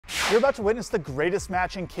You're about to witness the greatest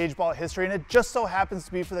match in cage ball history, and it just so happens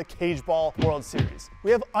to be for the Cage Ball World Series.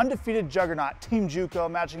 We have undefeated juggernaut Team JUCO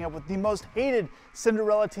matching up with the most hated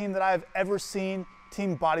Cinderella team that I have ever seen,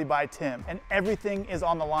 Team Body by Tim. And everything is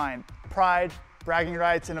on the line. Pride, bragging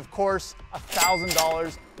rights, and of course,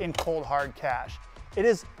 $1,000 in cold hard cash. It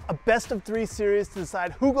is a best of 3 series to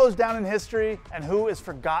decide who goes down in history and who is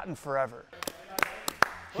forgotten forever.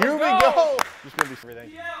 Here we go. Just gonna be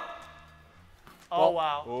everything. Oh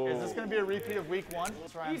wow. Ooh. Is this gonna be a repeat of week 1?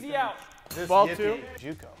 Easy out. This Ball yippee.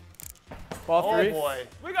 2. JUCO. Ball 3. Oh boy.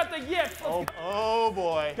 We got the yips. Oh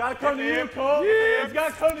boy. Gotta come to you, Cole. It's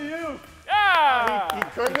gotta come to you. Yeah. He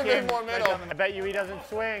couldn't have been more middle. I bet you he doesn't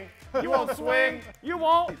swing. You won't swing. You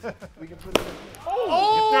won't. We can put it in.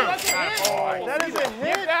 Oh, that's a hit. That is a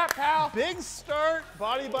hit. Get that, pal. Big start,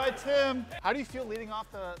 Body by Tim. How do you feel leading off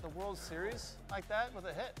the World Series like that with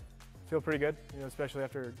a hit? Feel pretty good, you know, especially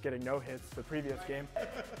after getting no hits the previous game.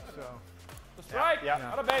 So. The strike. Yeah.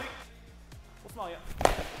 Not a baby. We'll smell you.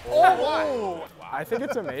 Oh, Wow. I think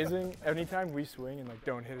it's amazing. Anytime we swing and like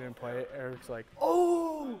don't hit it in play, Eric's like,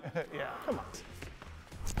 oh. Yeah. Come on.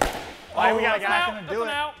 Oh, we got a That's guy out. gonna do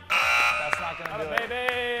That's it. out. That's not gonna Not do a it.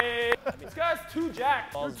 baby. These guys too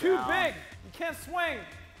jacked. You're too down. big. You can't swing.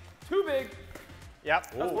 Too big.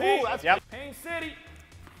 Yep. That's Ooh, Pain. that's Yep. Pain City.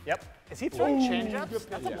 Yep. Is he throwing changeups?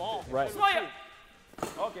 That's a ball. Right. Smell you.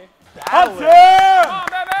 Okay. Battle it. Come on,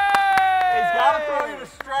 baby. He's got to throw you to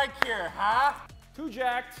strike here, huh? Too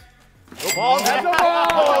jacked. Ball. That's a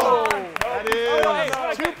ball. That Oh,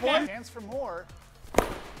 is hey, 2 points. Chance for more.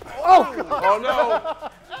 Oh, God. Oh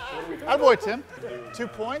no. Attaboy, Tim. 2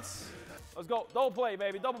 points. Let's go. Double play,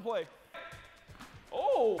 baby. Double play.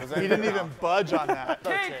 Oh. He didn't even budge on that.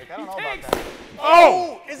 Take. I don't know He about takes. that.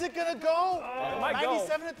 Oh! Is it gonna go? It might go.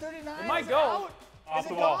 97 to 39. It might Is go. out? Off Is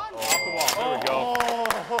the it wall. gone? Off the wall. There we go.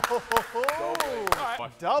 Oh,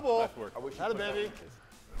 double. That a baby.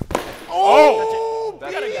 Oh! We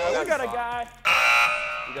got a guy. We got a guy.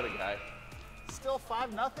 You got a guy. Still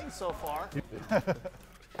 5-0 so far.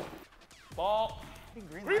 Ball.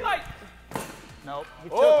 Green Green light. light. Nope. He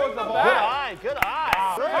Oh, took the Good back. eye. Good eye.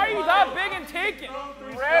 How are you that big and taken?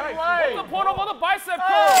 Red light. What's the point of the bicep curl?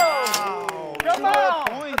 Wow. Come 2 on.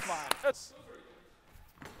 points.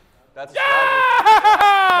 That's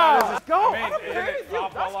Yeah! Let's go. Man, That's it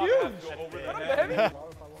huge. That's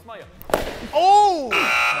Smell you. Oh!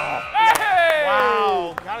 Hey!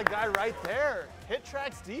 Wow. Got a guy right there. Hit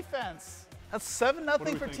tracks defense. That's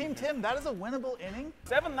 7-0 for Team Tim. That is a winnable inning.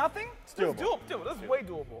 7-0? It's doable. Dude, that's way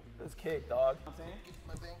doable. This kick, dog.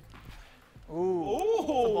 Ooh. Ooh.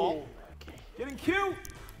 Ball. Getting cute.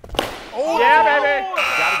 Oh, Yeah, baby.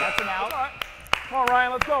 That's an out. All right. Come on,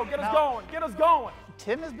 Ryan. Let's go. Get us going. Get us going.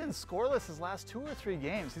 Tim has been scoreless his last 2 or 3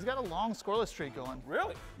 games. He's got a long scoreless streak going.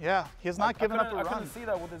 Really? Yeah, he has not given up a I run. couldn't see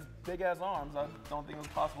that with his big ass arms. I don't think it was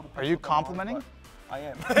possible to. Are you complimenting? I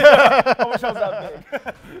am. I wish I was that big.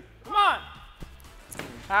 Come on.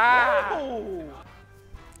 Ah. Oh.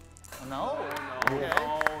 No. Okay.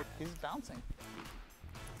 No. He's bouncing.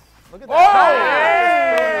 Look at Oh,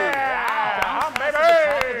 that. yeah. Bounce past the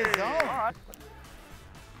top of the zone. All right.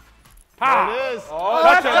 There it is. Oh,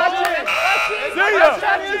 Touch that's it. it. See ya.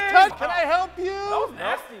 That is touch. Can I help you? That was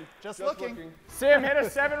nasty. Just looking. Sam hit a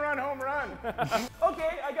 7-run home run.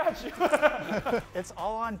 Okay, I got you. It's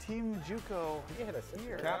all on Team JUCO. You hit a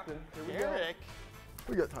here. captain. Here we go. Eric.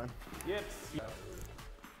 We got time. Yips.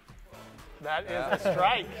 That is a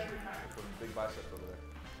strike. Big biceps over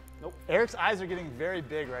there. Eric's eyes are getting very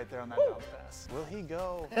big right there on that bounce pass. Will he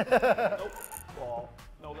go? Nope. Ball.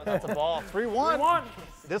 No, That's a ball. 3-1. 3-1.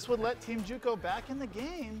 This would let Team JUCO back in the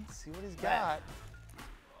game. See what he's got.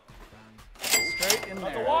 Straight in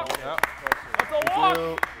That's there. a walk. That's a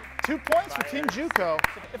walk. 2 points for Team JUCO.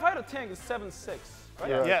 If I had a tank, it's 7-6. Right?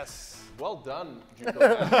 Yeah. Yes. Well done, JUCO.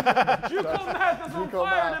 JUCO math is on JUCO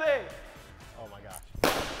fire math. today. Oh my gosh.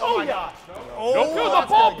 Oh, my gosh. Oh, Dude, the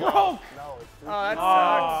ball broke. Oh, that sucks.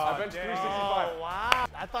 I bench 365. Oh, wow.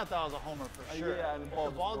 I thought that was a homer for sure. Yeah, and If the ball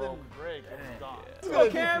the ball broke. didn't break, it was gone. Let's go,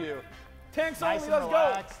 Cam. Tanks Nice only, and let's go.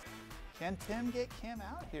 relaxed. Can Tim get Cam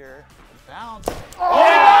out here? Bounce. Oh!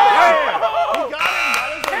 He got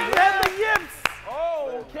him. That Cam is had the yips.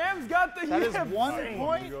 Oh, Cam's got the That yips. is 1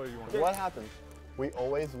 point. What happens? We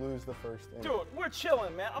always lose the first inning. Dude, we're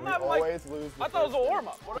chilling, man. I'm we not like. always lose the I thought it was a first warm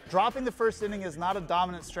up. Dropping the first inning is not a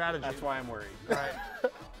dominant strategy. That's why I'm worried. Right.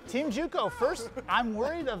 Team JUCO, first, I'm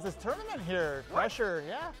worried of this tournament here. Pressure,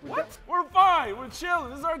 yeah. What? We're fine. We're chilling.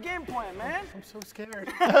 This is our game plan, man. I'm so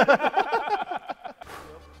scared.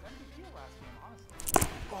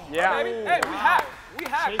 Yeah. Baby. Hey, we hack. We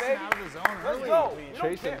hack, Chasing baby. out of the zone Let's early. go. We don't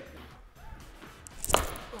Chasing. care.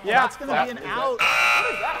 Yeah, that's going to be an out.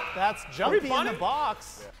 What is that? That's jumpy in the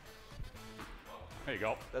box. Yeah. There you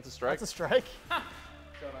go. That's a strike. That's a strike.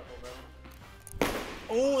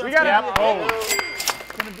 Oh, we got it. Oh.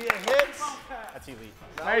 It's going to be a hit. That's elite.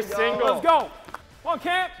 Nice single. Let's go. Come on,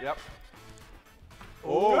 Camp. Yep.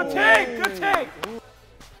 Oh. Good take. Good take.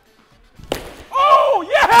 Oh,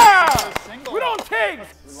 yeah! Single. We don't take.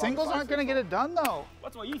 Singles aren't going to get it done, though.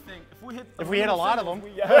 That's what you think. If we hit a lot of them.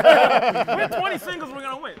 We hit 20 singles, we're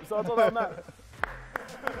going to win. So that's all that matters.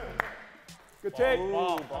 Good take.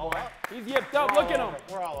 He's yipped up. Look at him.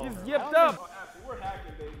 He's yipped up. We're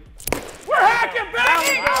hacking, baby. We're hacking,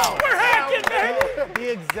 baby! We're hacking, baby!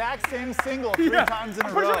 The exact same single 3 times in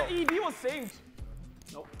a row. I'm pretty sure ED was saved.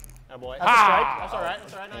 Nope. Oh boy. That's a strike. That's all right.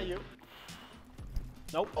 That's all right. Not you.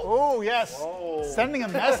 Nope. Oh, yes. Whoa. Sending a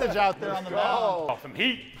message out there on the mound. Oh, some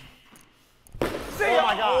heat. See ya. Oh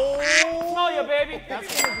my God. Smell ya, baby.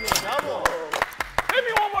 That's going to be a double. Hit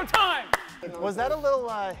me one more time. Was that a little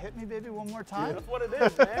hit me, baby, one more time? That's what it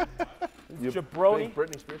is, man. Jabroni.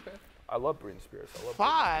 Britney Spears fan? I love Britney Spears. I love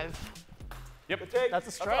 5. Yep. Take. That's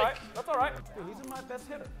a strike. That's all right. Dude, he's my best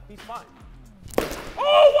hitter. He's fine.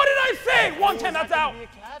 Oh, what did I say? 110, that's out. Be a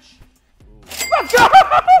catch? Let's go!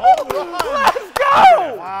 Let's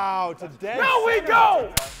go! Wow, today. Now we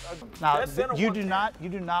go! Now, Dead center, you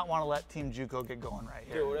 110. do not want to let Team JUCO get going right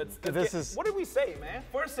here. Dude, this is. what did we say, man?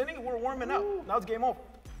 First inning, we're warming up. Now it's game over.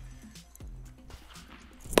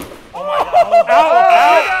 Oh my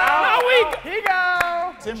God. Now we Here you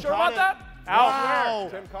go. Tim sure caught about it. that? Wow.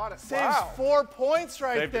 Tim caught it. Saves 4 points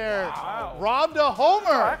right Saved it. there. Wow. Robbed a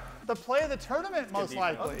homer. The play of the tournament, most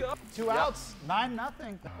likely. Let's go. 2 outs,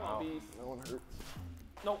 9-0. No one hurts.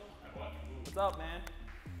 Nope. What's up, man?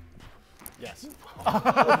 Yes. I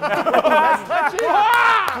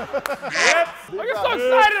get so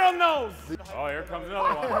excited on those. Oh, here comes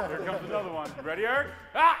another one. Here comes another one. You ready, Eric?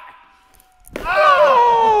 Ah.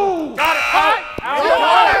 Oh! Got it! No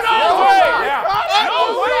way! Yeah. No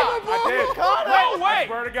way! I did. No way! I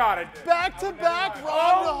swear to God. Back to back,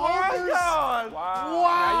 robbed the homers. God!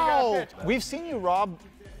 Wow. We've seen you rob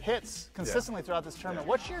hits consistently throughout this tournament.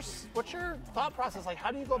 What's your thought process like?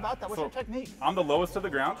 How do you go about that? What's your technique? I'm the lowest to the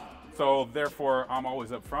ground, so therefore I'm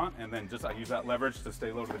always up front, and then just I use that leverage to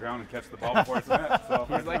stay low to the ground and catch the ball before it's in net. So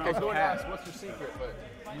He's like a cat. What's your secret? But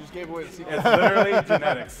you just gave away the secret. it's literally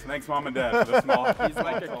genetics. Thanks, Mom and Dad, for the small. He's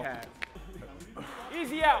like a cat.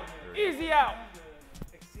 Easy out. Easy out.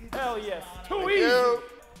 Hell yes. Too easy.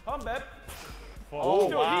 Come, babe. Oh,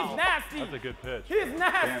 Dude, he's nasty. That's a good pitch. He's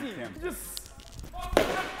nasty. Cam. Just.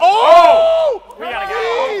 Oh! We gotta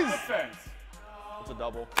Please! go. Defense. It's a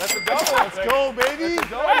double. That's a double. Let's go, baby.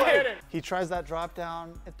 Hey. He tries that drop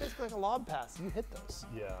down. It's basically like a lob pass. You hit those.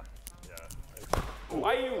 Yeah.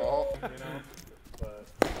 Why you? Oh,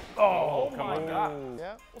 Oh my God.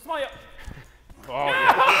 Yeah. What's my? Oh,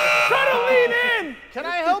 yeah. Try to lean in. Can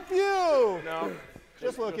I help you? No.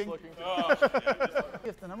 Just looking. Oh,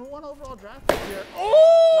 If the #1 overall draft is here.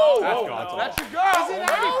 Oh! That's gone. That should go. Is it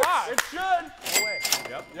out? It should.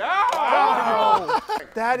 Yep. Yeah.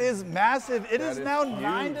 That is massive. It is now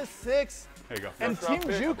 9-6. There you go. And Team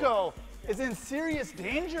JUCO is in serious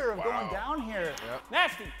danger of going down here.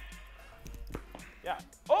 Nasty. Yeah.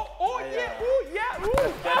 Oh, yeah. Ooh, yeah.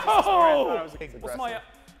 Ooh. Oh. What's my?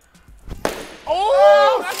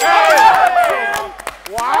 Oh!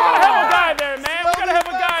 Wow. We gotta have a guy there, man. We gotta have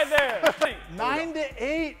a guy there.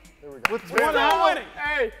 9-8 with We're 1 still out. winning.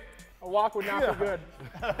 Hey, a walk would not be good.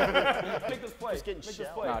 Make this play. Make this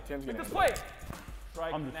play. Nah, Tim's Make gonna this play.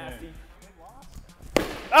 Strike, nasty.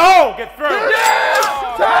 Oh, get through.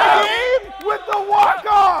 Tie game with the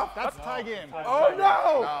walk-off. That's a tie game. Oh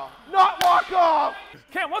no! Not walk-off.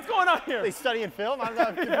 Cam, what's going on here? They studying film. I'm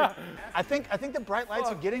not. I think the bright lights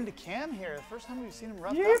are getting to Cam here. The first time we've seen him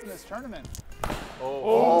rough up in this tournament.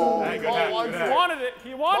 Hey, good hack, good He hack. wanted it.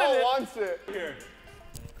 He wanted Ball it. wants it. Here.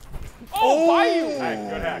 Oh, by you. Hey,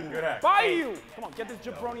 good hack, good hack. By you. Come on, get this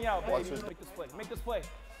jabroni out, baby. Make this play. Make this play.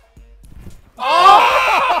 The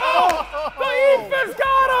Ephus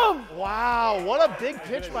got him. Wow, what a big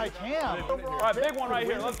pitch by Cam. All right, big one right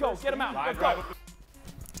here. Let's go. Get him out. Let's go.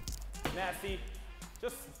 Nasty.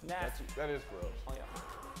 Just nasty. That is gross.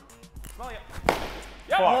 Smell ya.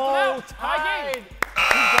 Yep. Oh, Tie game.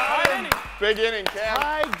 tied. Tie inning. Big inning, Cam.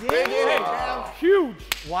 Tie Big inning, game. Cam. Huge.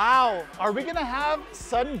 Wow. Are we going to have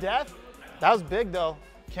sudden death? That was big, though.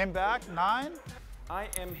 Came back, 9. I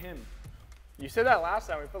am him. You said that last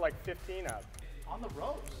time. We put like 15 up. On the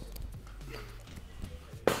ropes.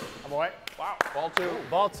 Oh boy. Wow. Ball 2.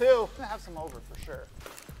 Ball 2. Going to have some over for sure.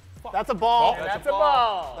 That's a ball. That's a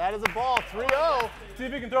ball. That is a ball. 3-0. See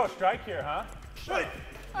if you can throw a strike here, huh? Ball.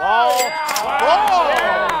 Yeah. Ball.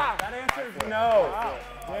 Yeah. That answers answer is no. Wow.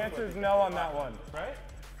 The answer is no on that one. Right?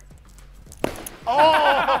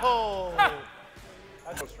 Oh!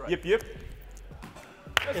 Yip, yip.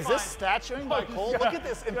 Is this statuing by Cole? Look at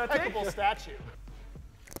this impeccable statue.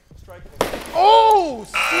 Strike. Oh!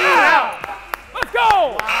 Yeah! Let's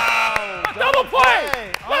go! Wow! Double play!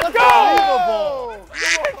 Let's go! Unbelievable!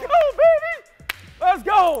 Let's go, baby! Let's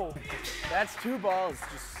go! That's 2 balls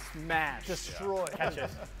just smashed. Destroy. Catch it.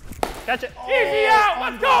 Catch it. Easy out!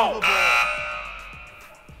 Let's go! Unbelievable.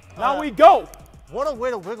 Now we go! What a way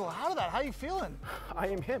to wiggle out of that. How you feeling? I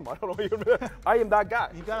am him. I don't know. I am that guy.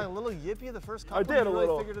 You got a little yippy the first couple. I did you a really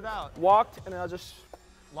little. figured it out. Walked and then I just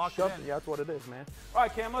Locked shoved in. it. Yeah, that's what it is, man. All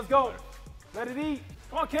right, Cam, let's go. Let it eat.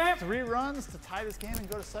 Come on, Cam. 3 runs to tie this game and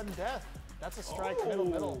go to sudden death. That's a strike,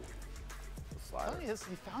 middle. Slider. He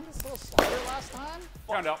found this little slider last time.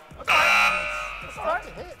 Count out. It's tough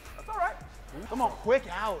to hit. That's all right. Come on, quick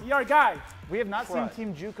out. You're our guy. We have not seen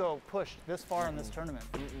Team JUCO pushed this far in this tournament.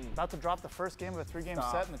 About to drop the first game of a 3-game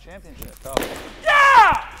set in the championship.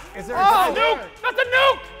 Yeah! Is there a guy Nuke! there? That's a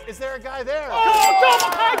nuke! Is there a guy there? Oh,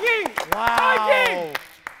 double tagging! Tagging!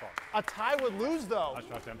 A tie would lose, though. I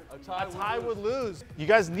shot him. A tie would lose. You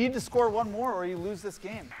guys need to score 1 more or you lose this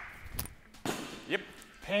game. Yep.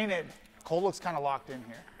 Painted. Cole looks kind of locked in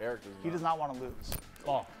here. Eric does He does not want to lose.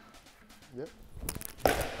 Ball. Yep.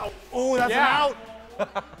 Oh, that's an out.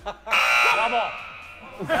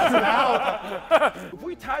 That's an out. If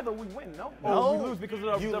we tie, though, we win, no? No. Oh, we lose because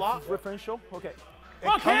of You the lost. differential? Okay.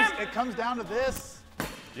 It comes down to this.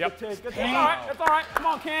 Yep. That's all right. That's all right. Come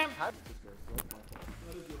on, Cam.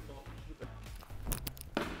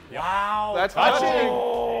 Wow. That's touching.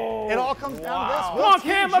 touching. It all comes down to this. Come on,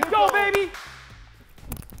 Cam. Let's go, baby.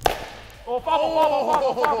 Oh,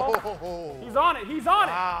 fumble. He's on it. He's on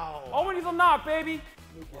it. Wow. All we need is a knock, baby.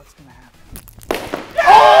 What's going to happen?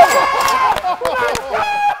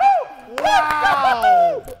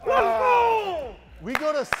 Wow! Let's go! We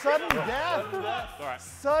go to sudden death. All right.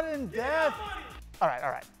 Sudden death. All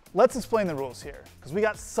right. Let's explain the rules here, because we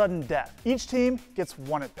got sudden death. Each team gets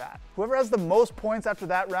 1 at bat. Whoever has the most points after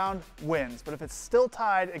that round wins, but if it's still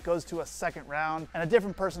tied, it goes to a second round, and a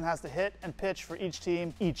different person has to hit and pitch for each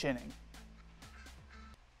team each inning.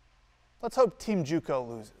 Let's hope Team JUCO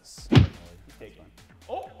loses.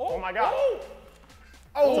 Oh my God.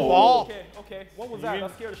 Oh, it's a ball. Okay. What was that?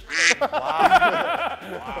 I'm scared of straight.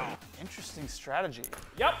 Wow. Interesting strategy.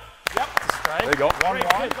 Yep. Strike. There you go.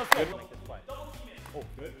 1-1. Let's go.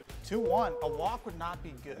 2-1. A walk would not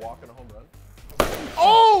be good. Walk and a home run.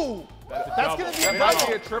 Oh! That's going to be a That might be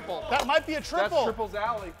double. a triple. That might be a triple. That's triple's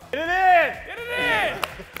alley. Get it in.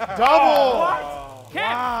 Double. What?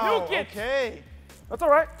 Cam, Wow. nuke it. Okay. That's all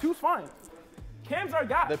right. 2's fine. Cam's our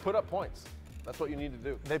guy. They put up points. That's what you need to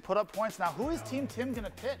do. They put up points. Now, who is Team Tim going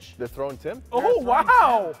to pitch? They're throwing Tim. Oh,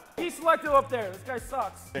 wow. He's selective up there. This guy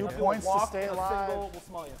sucks. 2 I'll do a points to walk stay and a alive. single. We'll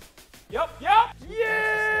smell you. Yep.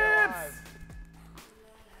 Yes.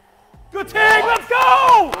 Good tag. Let's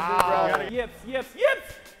go. Wow. Yips. That's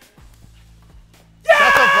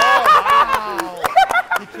a ball. Wow.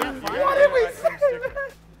 You can't find What it. did we say?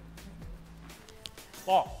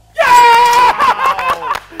 Ball.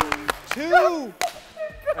 Yeah! 2.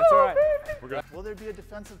 That's all right. We're good. Will there be a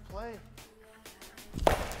defensive play?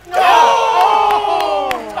 Oh!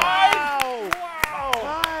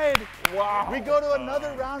 Tied. Wow. We go to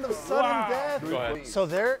another round of sudden death. Go ahead. So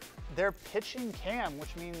they're pitching Cam,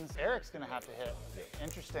 which means Eric's going to have to hit.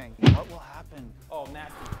 Interesting. What will happen? Oh,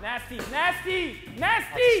 nasty. That's a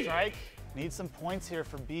strike. Need some points here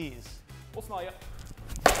for Bees. We'll smell you.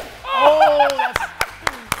 Oh, that's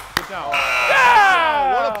Get down.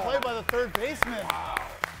 what a play by the third baseman.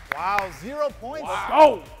 Wow, 0 points.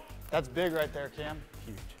 Go. That's big right there, Cam.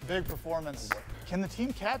 Huge. Big performance. Can the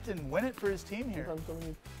team captain win it for his team here?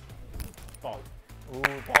 Ball. Ooh,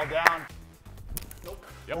 ball down. Nope.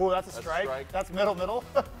 Yep. Ooh, that's a strike. strike. That's middle. Nope.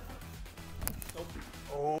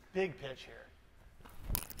 Oh, big pitch here.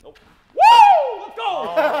 Nope. Woo! Let's go.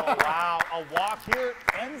 Oh, wow, a walk here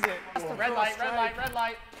ends it. Red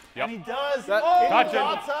light. Yep. And he does. That- Oh, Touch he him.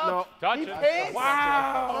 dots up. No. Touch He him. pays.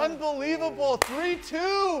 Wow. Unbelievable.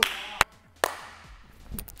 3-2.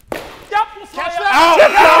 Yep. We'll smell Catch you. that.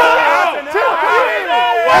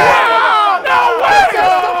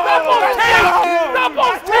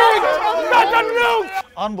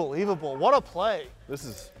 Unbelievable. What a play. This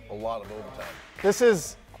is a lot of overtime. This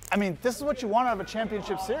is what you want out of a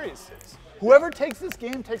championship series. Whoever takes this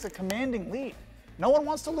game takes a commanding lead. No one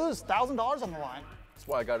wants to lose $1,000 on the line. That's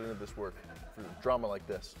why I got into this work, for drama like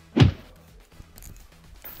this.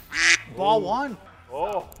 Ball 1.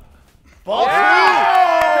 Oh. Ball 3.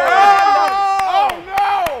 Oh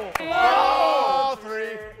no! Ball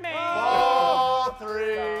 3. Man.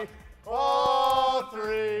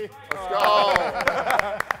 3. Let's go.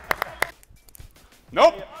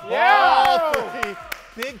 Nope. Yeah. 3.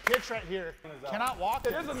 Big pitch right here. Cannot walk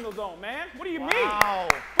it. There's in the zone, man. What do you mean? Wow.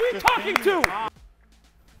 Who are you talking to?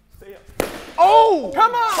 Stay up. Oh!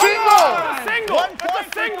 Come on! Single! That's a single! 1 That's point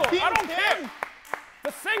a single! for Team I don't Tim. care!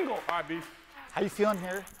 The single! All right, beef. How you feeling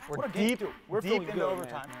here? We're What a deep, game, dude. We're deep feeling into good,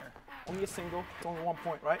 overtime man. here. Only a single. It's only 1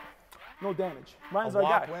 point, right? No damage. Ryan's A our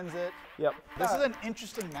walk guy. wins it. Yep. This is an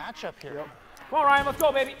interesting matchup here. Yep. Come on, Ryan. Let's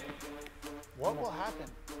go, baby. What will happen?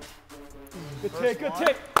 Good tick. Good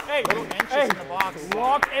tick. Hey. Little anxious Hey. in the box.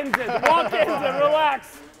 Walk ends it. Walk ends it.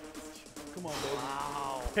 Relax. Come on, baby.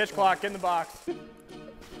 Wow. Pitch clock in the box. Boy.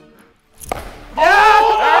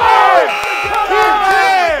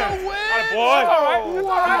 All right. That's all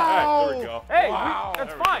right. There we go. Hey,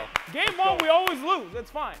 that's fine. Game 1, we always lose. That's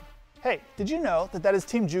fine. Hey, did you know that that is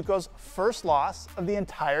Team JUCO's first loss of the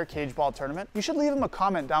entire cage ball tournament? You should leave him a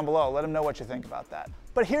comment down below. Let him know what you think about that.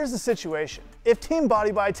 But here's the situation. If Team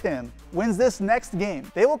Body by Tim wins this next game,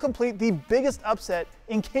 they will complete the biggest upset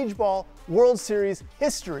in cage ball World Series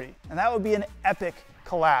history. And that would be an epic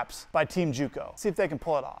collapse by Team JUCO. See if they can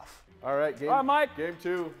pull it off. All right, All right, Mike. Game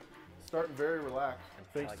 2, starting very relaxed.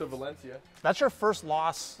 Thanks to Valencia. That's your first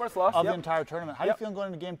loss, First loss, of the yep. entire tournament. How are you feeling going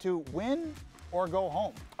into game 2? Win or go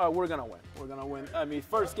home? We're gonna win. We're gonna win. I mean,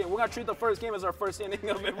 first game. We're gonna treat the first game as our first inning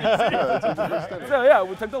of every series. So yeah,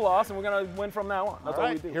 we took the loss and we're gonna win from now on. That's all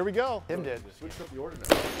we do. Here we go. Tim did. Switch up the order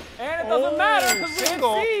now. And it doesn't matter because we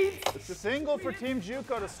single. had seeds. It's a single for Team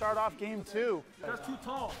JUCO to start off game 2. That's too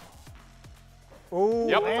tall. Ooh,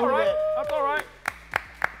 Yep. landed All right. it. That's all right.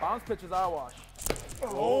 Bounce pitches our wash.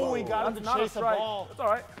 Oh, we got him That's to not a chase the strike. ball. That's all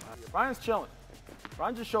right. Ryan's chilling.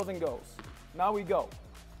 Ryan just shows and goes. Now we go.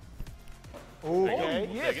 Okay.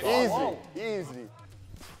 Yes. Easy.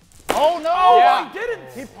 Oh no! Oh, he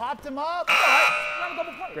didn't. He popped him up. Not a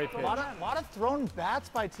double play. Great A pitch. lot of thrown bats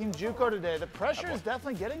by Team JUCO today. The pressure is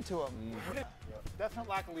definitely getting to him. Definite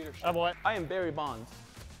lack of leadership. Oh boy. I am Barry Bonds.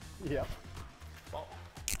 Yep.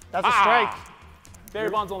 That's a strike. Barry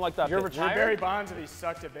Bonds don't like that. You're pitch. retired? Barry Bonds if he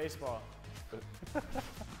sucked at baseball.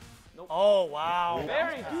 Oh wow.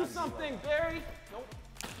 Barry, do something, Barry. Nope.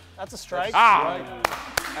 That's a strike.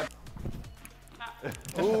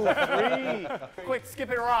 Ooh, 3. Quick,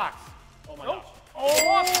 skipping rocks. Nope.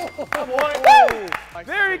 Oh, boy.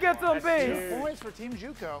 Barry gets on base. 2 points for Team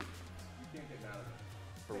JUCO.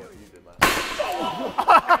 For what you did last.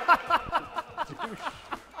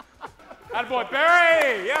 Attaboy,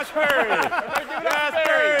 Barry! Yes, Barry! Yes,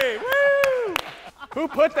 Barry! Woo! Who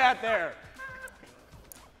put that there?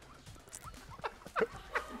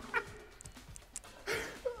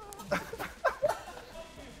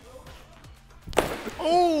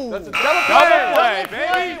 Oh, That's a Double play,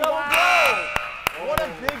 baby! wow. What a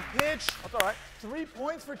big pitch. That's all right. 3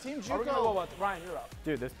 points for Team Are we gonna go JUCO. with Ryan? You're up.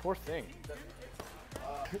 Dude, this poor thing.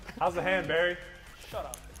 How's the hand, Barry? Shut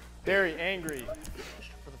up. Very angry.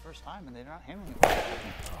 For the first time, and they're not handling it.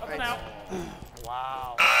 Up and out.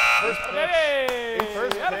 Wow. Hey!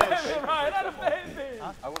 First That a pitch. baby, Ryan. That a baby.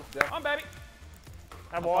 I would have definitely. On, baby.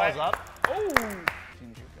 Ball's up. Oh.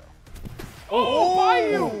 Team JUCO. Oh, by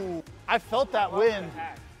you. I felt that wind.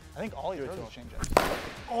 I think all he throws is changeups.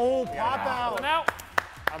 Oh, pop Up and out. out.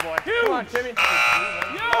 Attaboy. Huge. Come on, Timmy.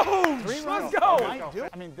 Yo! Let's go. Might do it.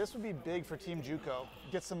 I mean, this would be big for Team JUCO.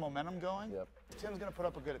 Get some momentum going. Yep. Tim's gonna put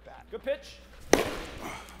up a good at bat. Good pitch.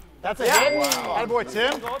 That's a hit. Attaboy,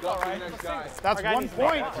 Tim. Go, it's all right. Next guy. That's 1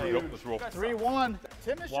 point. Let's roll. 3-1.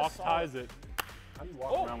 Tim is just solid. it. How do you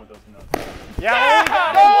walk around with those nuts? Yeah.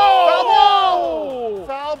 Oh! Foul ball.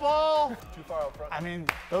 Foul ball. Too far out front. I mean,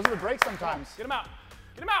 those are the breaks sometimes. Get him out.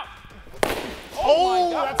 Get him out.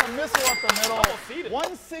 Oh, God. that's a missile up the middle. Almost seated.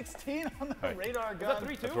 116 on the radar Is gun.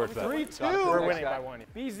 that 3-2? where it's at. 3-2. We're winning by 1.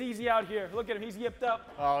 He's easy out here. Look at him. He's yipped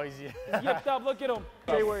up. Oh, he's He's yipped up. Look at him.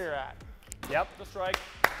 Stay where you're at. Yep. The strike.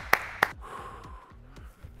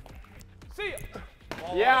 See ya.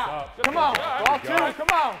 Yeah. Good Come pitch. on. All right. Ball 2. Come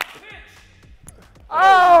on. Pitch.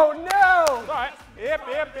 Oh, no. All right. Yep.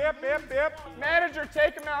 Manager,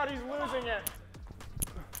 take him out. He's losing it.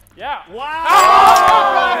 Yeah.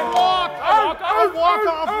 Wow. Walk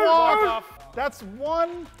Walk-off. That's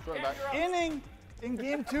 1 Run back. inning in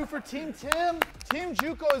game 2 for Team Tim. Team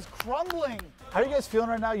JUCO is crumbling. How are you guys feeling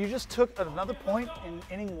right now? You just took another point in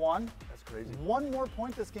inning 1. That's crazy. 1 more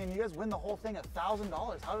point this game. You guys win the whole thing,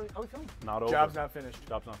 $1,000. How are we feeling? Not over. Job's not finished.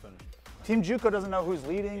 Job's not finished. Team JUCO doesn't know who's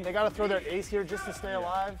leading. They got to throw their ace here just to stay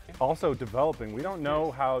alive. Also developing. We don't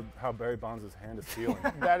know how Barry Bonds' hand is feeling.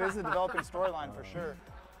 That is a developing storyline for sure.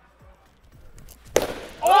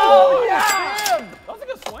 Oh, yeah. Tim! That was a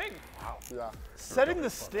good swing. Yeah. Setting the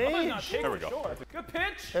Might not stage. take There we for go. sure. Good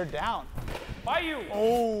pitch. They're down. By you.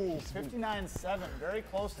 Oh, 59-7. Very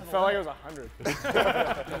close to the Felt like it limit. was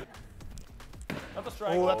 100. That's a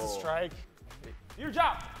strike. Oh, that's a strike. Your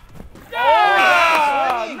job.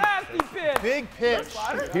 Yeah! swinging. Nasty pitch. Big pitch.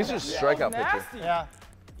 He's just a strikeout pitcher. Nasty. Yeah.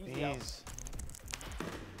 Easy out. These.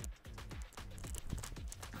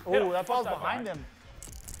 Hit him. Oh, that ball's Fuck that behind guy. him.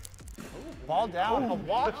 Ball down. A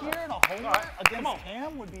walk here and a homer against on.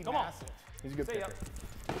 Cam would be Come on. massive. He's a good Say pitcher. up.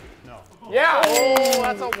 Yeah. Oh,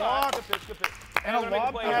 that's a walk. Good pitch, good pitch. And a Gonna make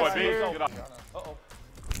lob play. pass Boy, B, here. get off. Uh-oh.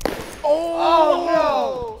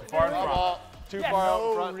 Oh, Far in front. Too Yes. far out in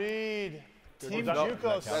no. front. Read. Team job. JUCO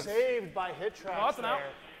That's- saved by hit tracks that's an out.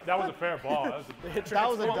 there. That was a fair ball. That was a That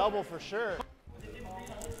was a double for sure.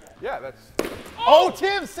 Yeah, that's. Oh,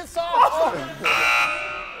 Tim sits off.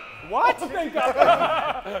 What? Thank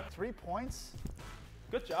God. 3 points.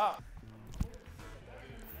 Good job.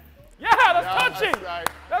 Yeah, that's touching. That's right.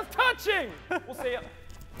 That's touching. We'll see it.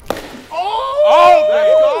 Oh,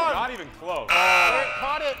 that's not even close. Eric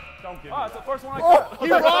caught it. don't give me Oh, it's the that. first one I caught.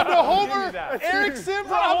 He robbed a homer. that. Eric Sim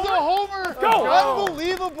robs a homer. go.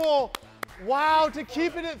 Unbelievable. Wow, to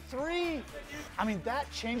keep it at 3. I mean,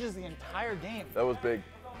 that changes the entire game. That was big.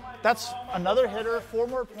 That's another hitter. 4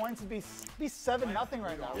 more points would be 7-0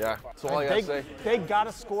 right now. Yeah, that's all I gotta say. They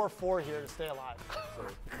gotta score 4 here to stay alive.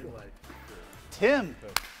 Tim,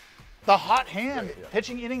 the hot hand,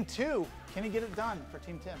 pitching inning 2. Can he get it done for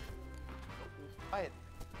Team Tim? Quiet.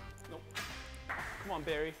 Come on,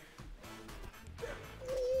 Barry.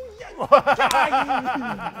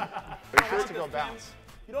 Has to go bounce.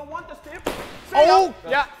 You don't want this, Tim. Oh,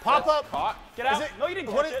 yeah, pop up. Caught. Get out. Is it- No, you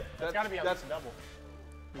didn't what catch is- it. That's gotta be a that's double.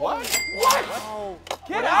 What? Oh,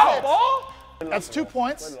 Get is out, it? ball. that's 2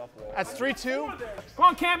 points. That's 3-2. Come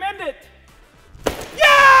on, Cam, end it.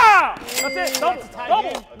 Yeah! That's it. Double. That's a tie Double.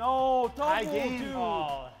 game. No, double, Tie game.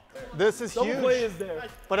 dude. This is Double play huge, is there.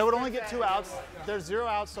 but it would only get 2 outs. There's 0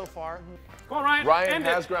 outs so far. Come on, Ryan. Ryan end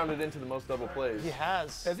has it. grounded into the most double plays. He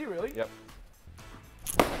has. Has he really? Yep.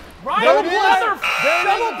 Ryan, There it is. another There it is, a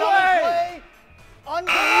double double play. play.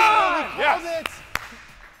 Unbelievable. He called Yes. it.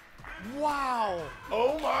 Wow.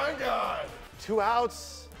 Oh my God. 2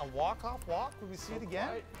 outs. A walk-off walk. Would we see it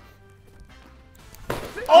again?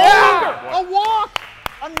 Yeah! A walk.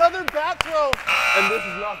 Another bat throw. And this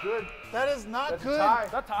is not good. That is not That's a good. tie.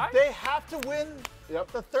 Is that tie? They have to win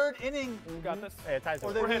Yep. the 3rd inning, We got this. Hey, it ties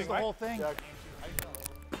or it. they lose hitting, the right? whole thing.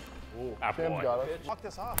 Ah, Tim boy. got it. Walk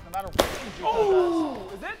this off, no matter what Team JUCO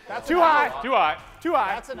does. Is it? That's Too an high. out. Too high. Too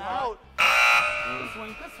high. That's an out. Good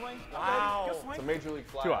swing. Good swing. Wow. Good It's a swing. major league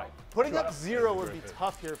fly. Too high. Putting up 0 would be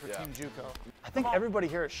tough here for Yeah. Team JUCO. I think everybody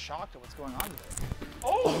here is shocked at what's going on today.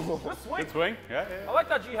 Oh, good swing. Good swing. Yeah. I like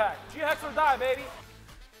that G-hack. G-hacks or die, baby.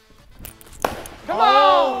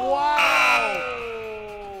 Oh,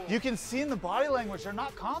 wow! You can see in the body language, they're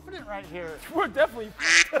not confident right here. We're definitely.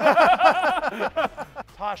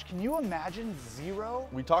 Tosh, can you imagine 0?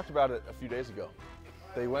 We talked about it a few days ago.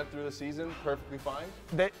 They went through the season perfectly fine.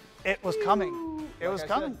 It was coming. It was I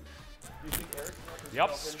coming.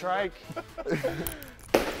 Yep. Strike.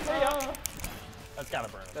 That's gotta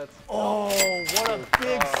burn it. Oh, what a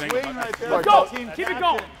big swing right there. Let's for go. Team Keep it captain.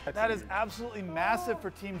 going. That is absolutely massive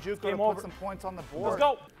for Team JUCO to Game put over. some points on the board. Let's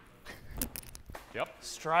go. Yep.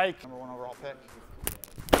 Strike. Number 1 overall pick.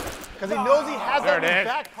 Because he knows he has There that in it his is.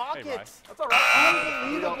 back pocket. That's all right.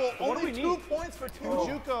 Unbelievable. What do Only we 2 need? points for Team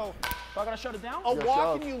JUCO. Do I gotta shut it down? A Yeah, walk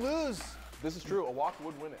shove. and you lose. This is true. A walk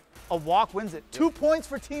would win it. A walk wins it. 2 points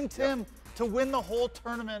for Team Tim to win the whole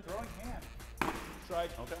tournament. Strike.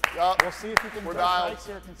 We'll see if you can We're throw dialed. strikes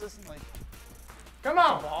here consistently. Come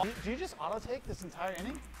on. Do you just auto take this entire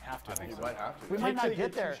inning? Have to. You might have to. We might not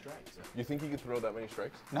get there. You think he could throw that many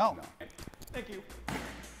strikes? No. Thank you.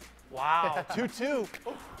 Wow. 2-2.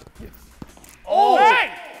 Oh,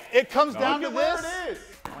 hey! It comes down to Look at this. where it is.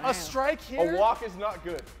 A strike here. A walk is not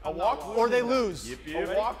good. A walk loses. Or they lose.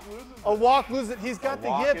 A walk loses. A walk loses it. He's got the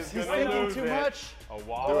walk yips. is He's gonna thinking lose too it. much. A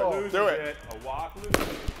walk loses Do it. it. A walk loses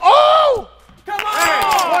it. Oh! Come on!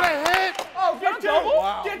 What a hit! Oh, get double.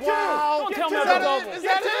 Wow. Get two. Wow. Don't tell me Is that's that double. it? Is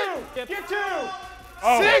Get that two. Get two.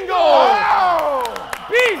 Single!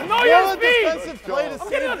 Bees, know What your a speed. defensive play to I'm save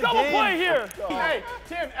getting a the double game. play here. Hey,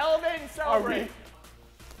 Tim, elevate and celebrate.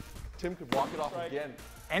 Tim could walk it off again.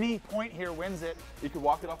 Any point here wins it. He could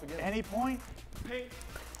walk it off again. Any point.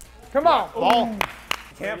 Come on. Ball.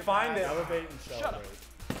 Can't find it. Elevate and celebrate.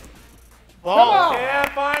 Ball. Can't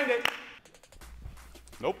find it.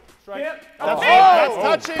 Nope. Can't. That's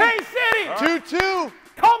touching. Pain City. 2-2.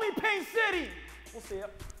 Call me Pain City. We'll see it.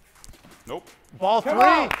 Nope. Ball 3.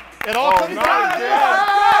 It all comes down to this.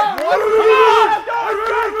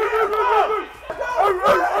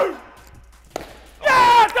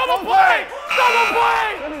 Yeah, double play. Double play!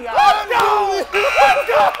 Let's go! Let's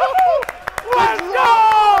go! Let's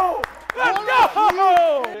go! Let's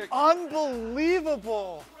go!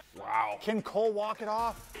 Unbelievable. Wow. Can Cole walk it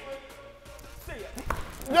off?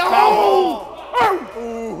 No!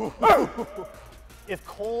 If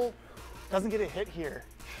Cole doesn't get a hit here,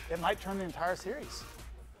 it might turn the entire series.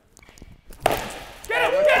 Get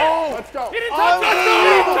him! Get him! Let's go. He didn't touch it! He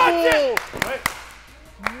didn't touch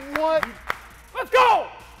it! What? Let's go!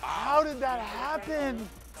 How did that happen?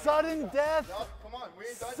 Sudden death. Come on, we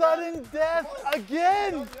ain't done Sudden death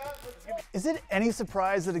again. Is it any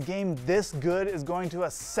surprise that a game this good is going to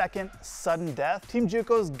a second sudden death? Team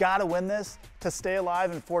JUCO's got to win this to stay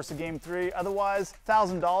alive and force a game 3. Otherwise,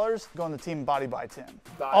 $1,000 going to Team Body by Tim.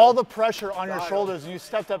 All the pressure on your shoulders, and you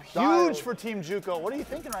stepped up huge for Team JUCO. What are you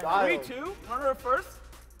thinking right now? 3-2, runner at first.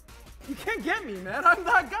 You can't get me, man. I'm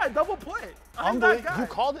that guy. Double play. I'm that guy. You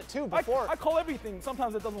called it too before. I call everything.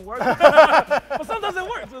 Sometimes it doesn't work, but sometimes it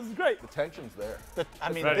works. It's great. The tension's there.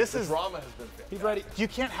 I mean, ready. this The is. drama has been fantastic. He's ready. You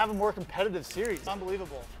can't have a more competitive series.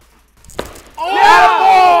 Unbelievable.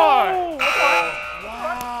 Oh!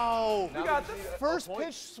 Wow. You got this. First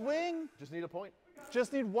pitch swing. Just need a point.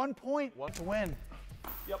 Just need 1 point to win.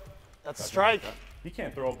 Yep. That's a strike. He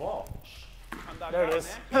can't throw a ball. I'm that There guy, it is.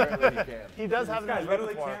 man. Apparently he can. He does have it in Guy his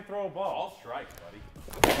literally repertoire. can't throw a ball. All strike, buddy.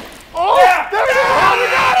 Oh, there it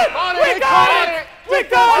is! We got it! We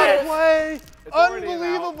got it! Play. already an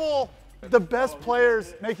Unbelievable. The best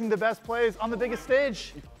players making the best plays on the biggest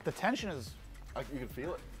stage. The tension is, You can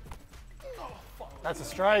feel it. that's a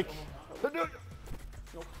strike.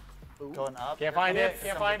 Going up. Can't find it.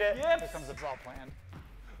 Can't find it. Here comes the draw plan.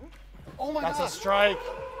 Oh my That's God. a strike.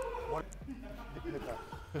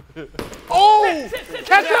 Oh!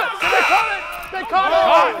 Catch it! They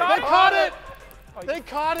caught it! They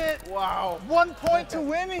caught it! Wow. 1 point to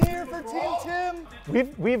win here for Team Tim.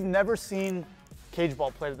 We've never seen cage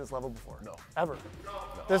ball played at this level before. No. Ever.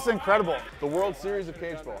 This is incredible. The World Series of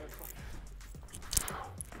cage ball.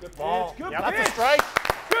 Good Ball. pitch. Good That's a pitch. strike.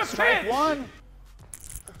 Good Strike pitch. 1.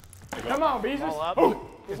 Come on, Beezus. Ball up.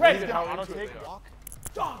 Is ready. Beezus gonna auto take walk?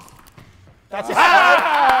 That's a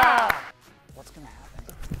What's gonna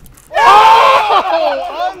happen?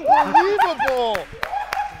 Oh! Unbelievable!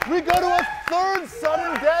 We go to a third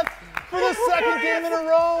sudden death for the second game in a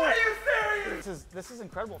row. Are you serious? This is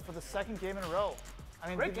incredible for the second game in a row. I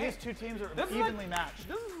mean, Great these game. two teams are This is evenly matched.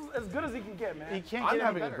 This is as good as he can get, man. You can't I'm get any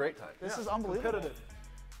having a better. great time. This is unbelievable. Competitive.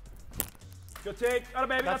 Good take. Got it,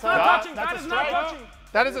 baby. That's That's, a- not touching. that's That a is not strike. touching.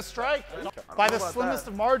 That is a strike by the slimmest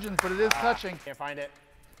of margins, but it is touching. Can't find it.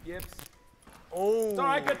 Yips. Oh, It's all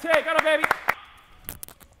right. Good take. Got it, baby.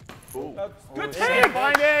 Good take. Can't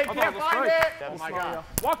find it. Oh, Can't that's a find strike. it. Oh my God.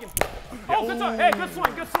 Walking. Oh, good swing. Hey, good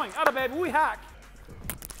swing. Good swing. Out of baby. We hack.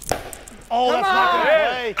 oh, that's not on. gonna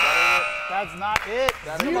play. That's not it.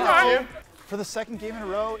 You got it. For the second game in a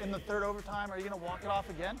row in the third overtime, are you gonna walk it off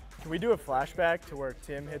again? Can we do a flashback to where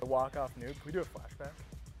Tim hit the walk-off nuke? Can we do a flashback?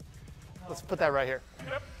 Let's put that right here.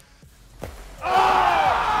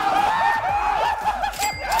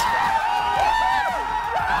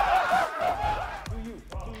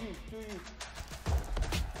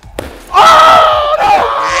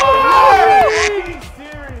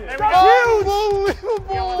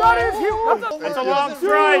 Unbelievable! That is huge. It's a long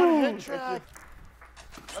strike.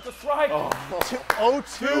 That's a strike.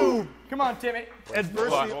 0-2. Come on, Timmy.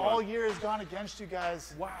 Adversity all year has gone against you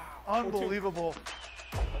guys. Wow. Unbelievable.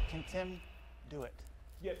 But can Tim do it?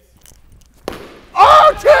 Yes.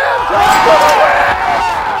 Oh, Tim!